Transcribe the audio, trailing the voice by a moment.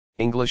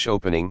English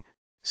opening,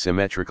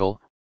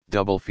 symmetrical,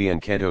 double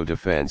Fianchetto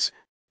defense,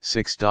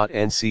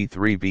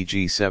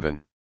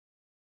 6.NC3BG7.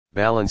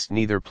 Balanced,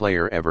 neither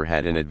player ever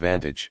had an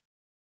advantage.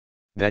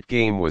 That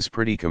game was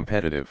pretty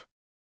competitive.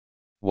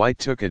 White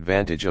took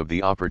advantage of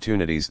the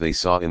opportunities they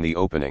saw in the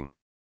opening.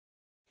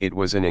 It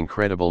was an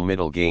incredible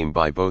middle game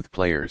by both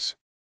players.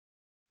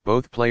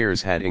 Both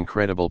players had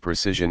incredible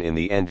precision in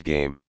the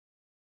endgame.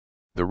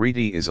 The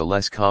reti is a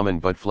less common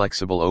but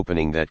flexible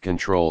opening that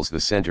controls the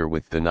center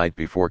with the knight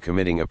before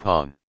committing a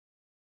pawn.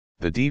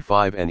 The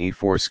d5 and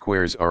e4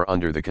 squares are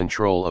under the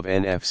control of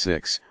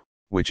nf6,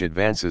 which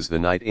advances the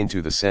knight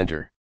into the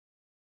center.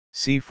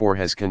 c4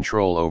 has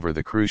control over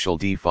the crucial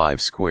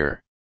d5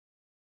 square.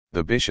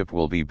 The bishop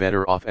will be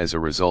better off as a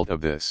result of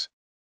this.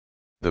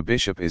 The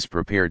bishop is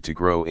prepared to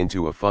grow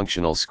into a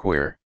functional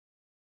square.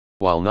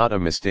 While not a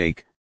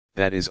mistake,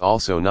 that is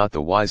also not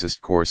the wisest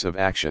course of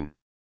action.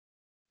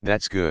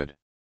 That's good.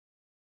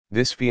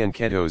 This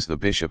fianchettos the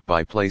bishop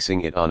by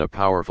placing it on a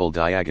powerful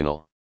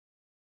diagonal.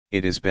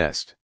 It is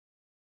best.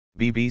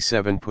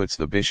 bb7 puts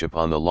the bishop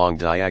on the long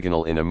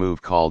diagonal in a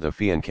move called a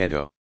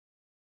fianchetto.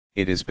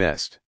 It is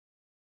best.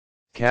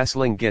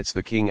 Castling gets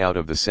the king out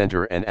of the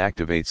center and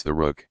activates the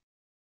rook.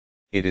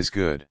 It is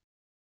good.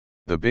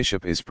 The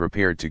bishop is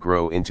prepared to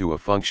grow into a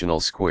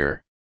functional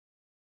square.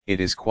 It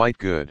is quite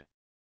good.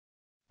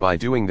 By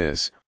doing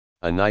this,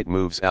 a knight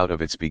moves out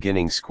of its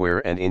beginning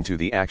square and into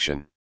the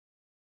action.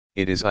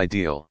 It is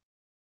ideal.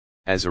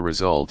 As a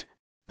result,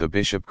 the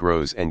bishop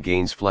grows and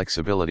gains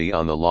flexibility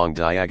on the long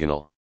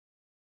diagonal.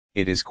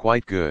 It is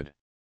quite good.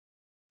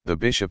 The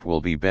bishop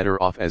will be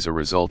better off as a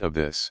result of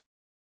this.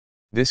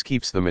 This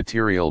keeps the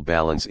material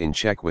balance in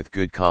check with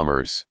good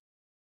commerce.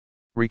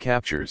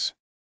 Recaptures.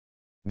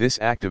 This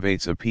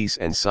activates a piece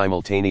and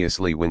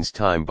simultaneously wins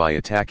time by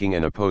attacking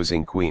an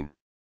opposing queen.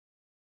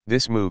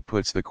 This move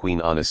puts the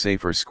queen on a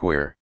safer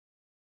square.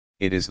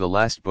 It is the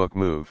last book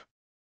move.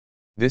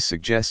 This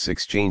suggests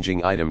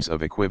exchanging items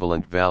of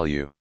equivalent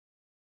value.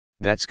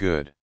 That's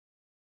good.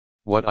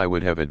 What I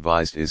would have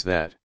advised is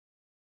that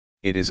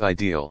it is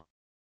ideal.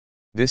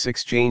 This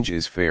exchange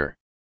is fair.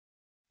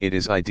 It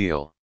is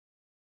ideal.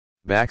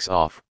 Backs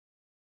off.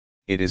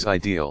 It is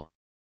ideal.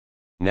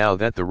 Now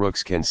that the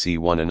rooks can see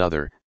one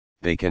another,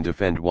 they can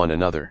defend one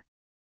another.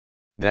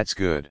 That's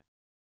good.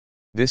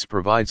 This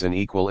provides an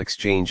equal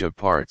exchange of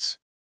parts.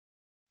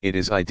 It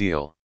is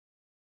ideal.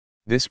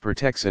 This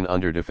protects an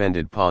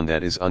underdefended pawn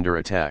that is under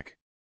attack.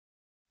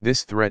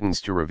 This threatens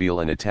to reveal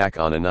an attack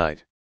on a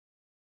knight.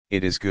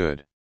 It is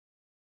good.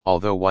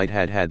 Although white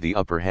had the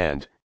upper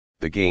hand,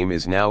 the game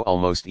is now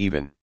almost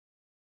even.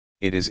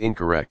 It is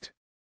incorrect.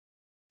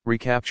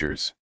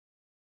 Recaptures.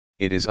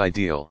 It is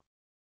ideal.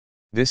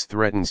 This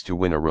threatens to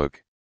win a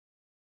rook.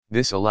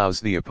 This allows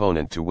the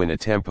opponent to win a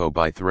tempo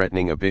by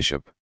threatening a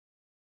bishop.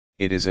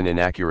 It is an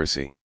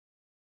inaccuracy.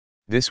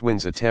 This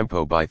wins a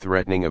tempo by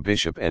threatening a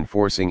bishop and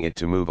forcing it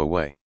to move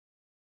away.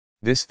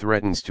 This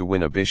threatens to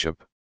win a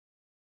bishop.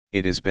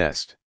 It is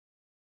best.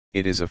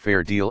 It is a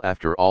fair deal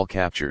after all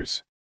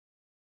captures.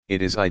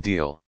 It is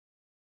ideal.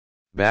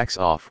 Backs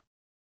off.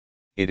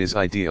 It is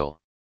ideal.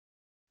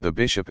 The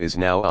bishop is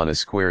now on a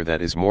square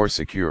that is more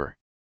secure.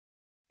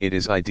 It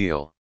is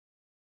ideal.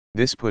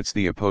 This puts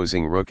the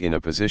opposing rook in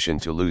a position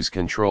to lose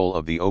control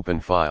of the open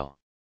file.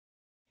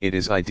 It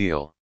is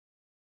ideal.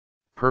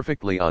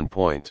 Perfectly on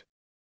point.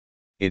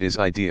 It is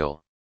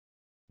ideal.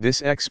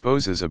 This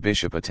exposes a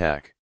bishop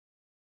attack.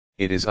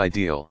 It is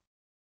ideal.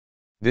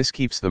 This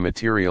keeps the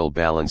material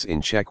balance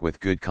in check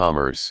with good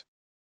commerce.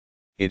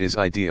 It is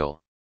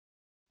ideal.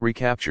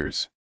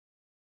 Recaptures.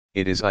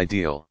 It is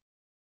ideal.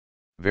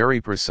 Very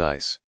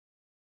precise.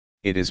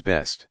 It is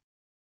best.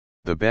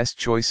 The best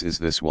choice is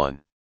this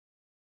one.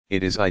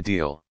 It is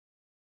ideal.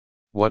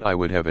 What I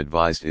would have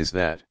advised is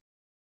that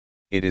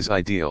it is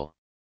ideal.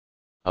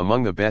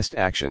 Among the best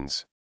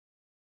actions.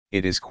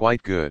 It is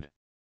quite good.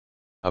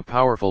 A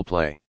powerful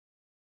play.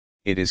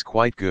 It is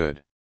quite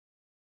good.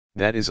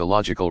 That is a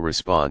logical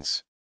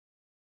response.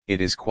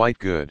 It is quite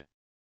good.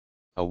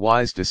 A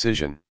wise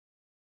decision.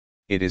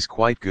 It is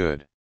quite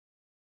good.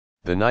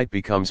 The knight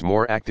becomes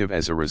more active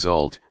as a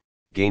result,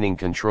 gaining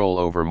control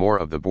over more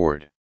of the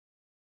board.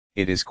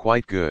 It is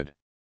quite good.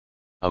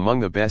 Among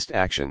the best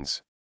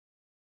actions.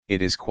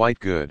 It is quite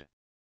good.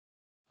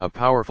 A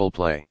powerful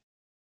play.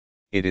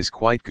 It is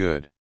quite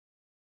good.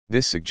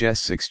 This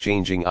suggests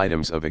exchanging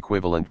items of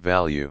equivalent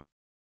value.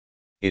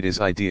 It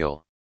is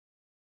ideal.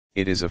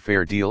 It is a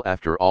fair deal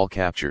after all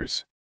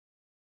captures.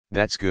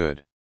 That's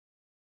good.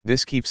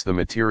 This keeps the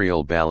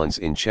material balance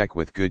in check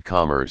with good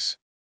commerce.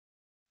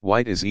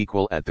 White is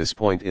equal at this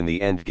point in the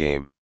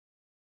endgame.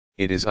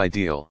 It is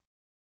ideal.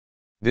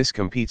 This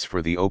competes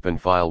for the open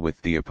file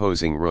with the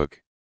opposing rook.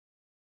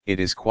 It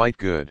is quite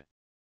good.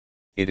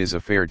 It is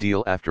a fair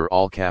deal after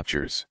all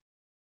captures.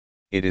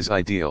 It is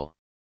ideal.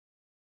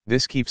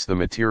 This keeps the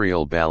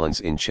material balance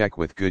in check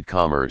with good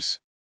commerce.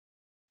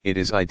 It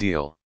is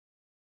ideal.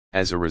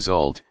 As a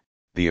result,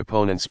 the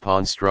opponent's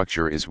pawn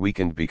structure is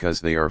weakened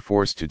because they are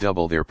forced to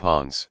double their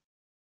pawns.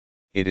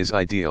 It is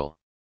ideal.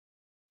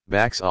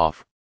 Backs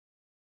off.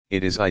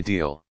 It is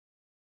ideal.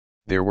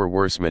 There were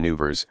worse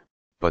maneuvers,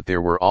 but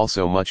there were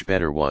also much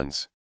better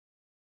ones.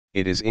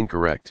 It is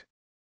incorrect.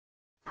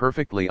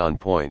 Perfectly on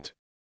point.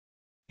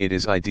 It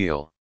is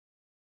ideal.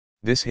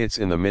 This hits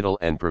in the middle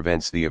and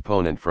prevents the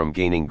opponent from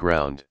gaining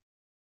ground.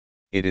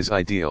 It is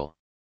ideal.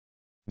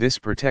 This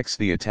protects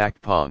the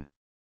attacked pawn.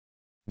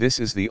 This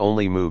is the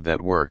only move that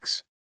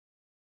works.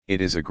 It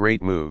is a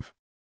great move.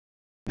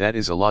 That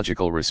is a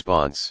logical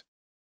response.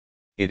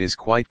 It is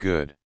quite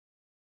good.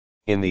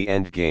 In the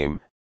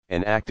endgame,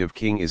 an active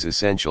king is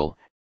essential,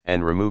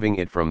 and removing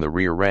it from the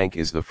rear rank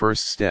is the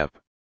first step.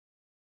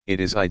 It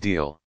is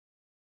ideal.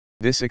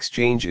 This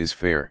exchange is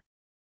fair.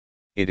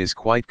 It is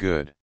quite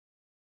good.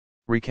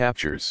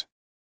 Recaptures.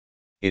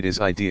 It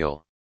is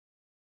ideal.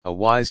 A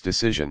wise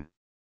decision.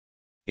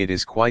 It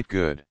is quite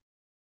good.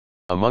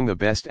 Among the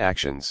best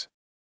actions.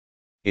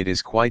 It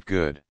is quite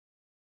good.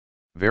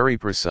 Very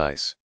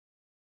precise.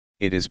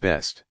 It is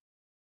best.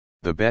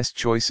 The best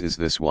choice is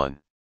this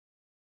one.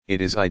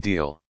 It is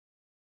ideal.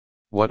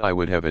 What I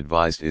would have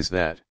advised is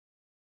that.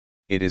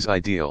 It is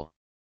ideal.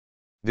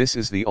 This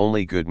is the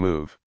only good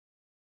move.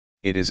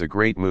 It is a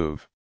great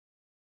move.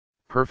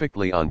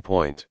 Perfectly on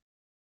point.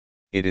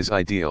 It is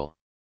ideal.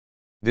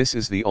 This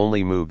is the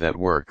only move that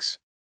works.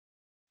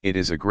 It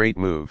is a great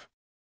move.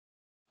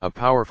 A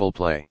powerful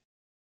play.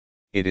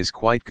 It is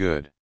quite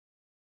good.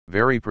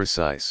 Very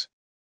precise.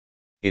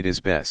 It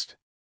is best.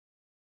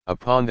 A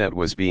pawn that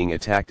was being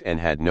attacked and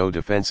had no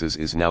defenses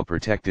is now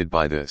protected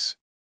by this.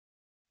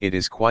 It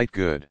is quite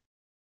good.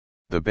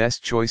 The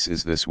best choice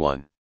is this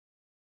one.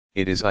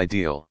 It is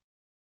ideal.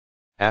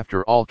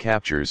 After all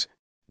captures,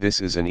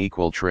 this is an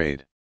equal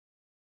trade.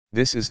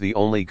 This is the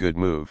only good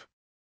move.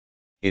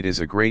 It is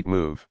a great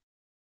move.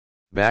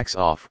 Backs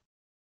off.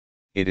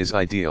 It is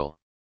ideal.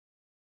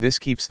 This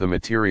keeps the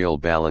material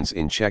balance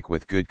in check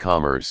with good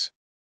commerce.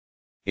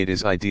 It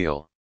is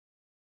ideal.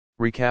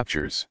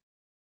 Recaptures.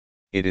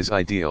 It is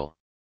ideal.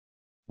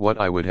 What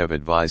I would have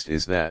advised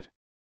is that.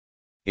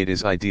 It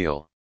is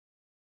ideal.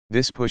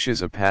 This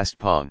pushes a passed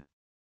pawn.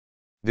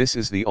 This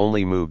is the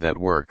only move that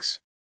works.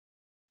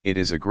 It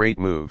is a great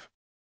move.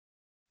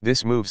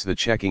 This moves the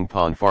checking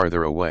pawn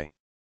farther away.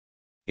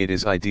 It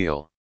is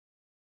ideal.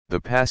 The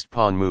passed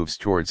pawn moves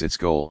towards its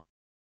goal.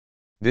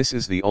 This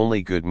is the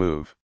only good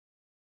move.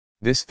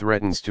 This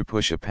threatens to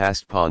push a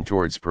passed pawn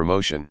towards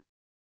promotion.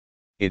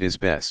 It is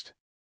best.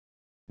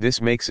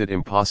 This makes it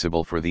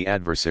impossible for the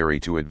adversary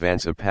to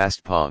advance a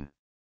passed pawn.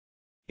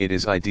 It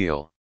is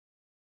ideal.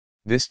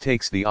 This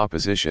takes the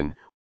opposition,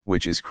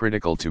 which is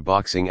critical to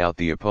boxing out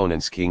the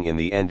opponent's king in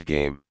the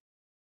endgame.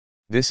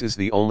 This is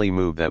the only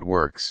move that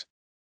works.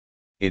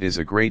 It is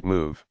a great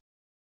move.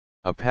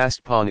 A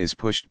passed pawn is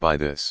pushed by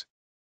this.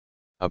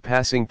 A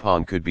passing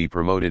pawn could be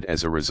promoted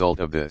as a result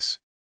of this.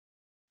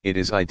 It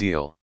is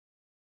ideal.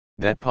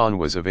 That pawn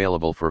was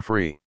available for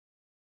free.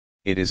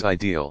 It is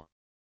ideal.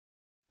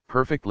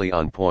 Perfectly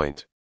on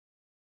point.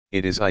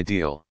 It is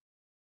ideal.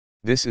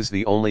 This is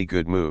the only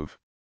good move.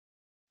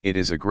 It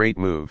is a great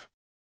move.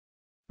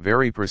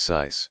 Very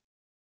precise.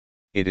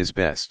 It is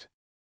best.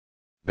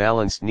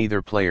 Balanced.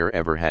 Neither player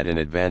ever had an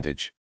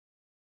advantage.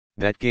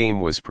 That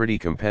game was pretty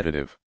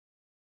competitive.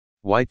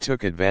 White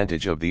took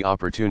advantage of the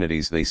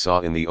opportunities they saw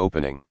in the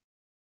opening.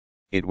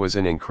 It was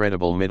an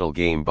incredible middle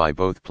game by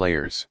both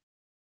players.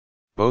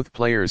 Both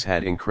players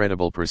had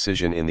incredible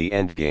precision in the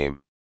endgame.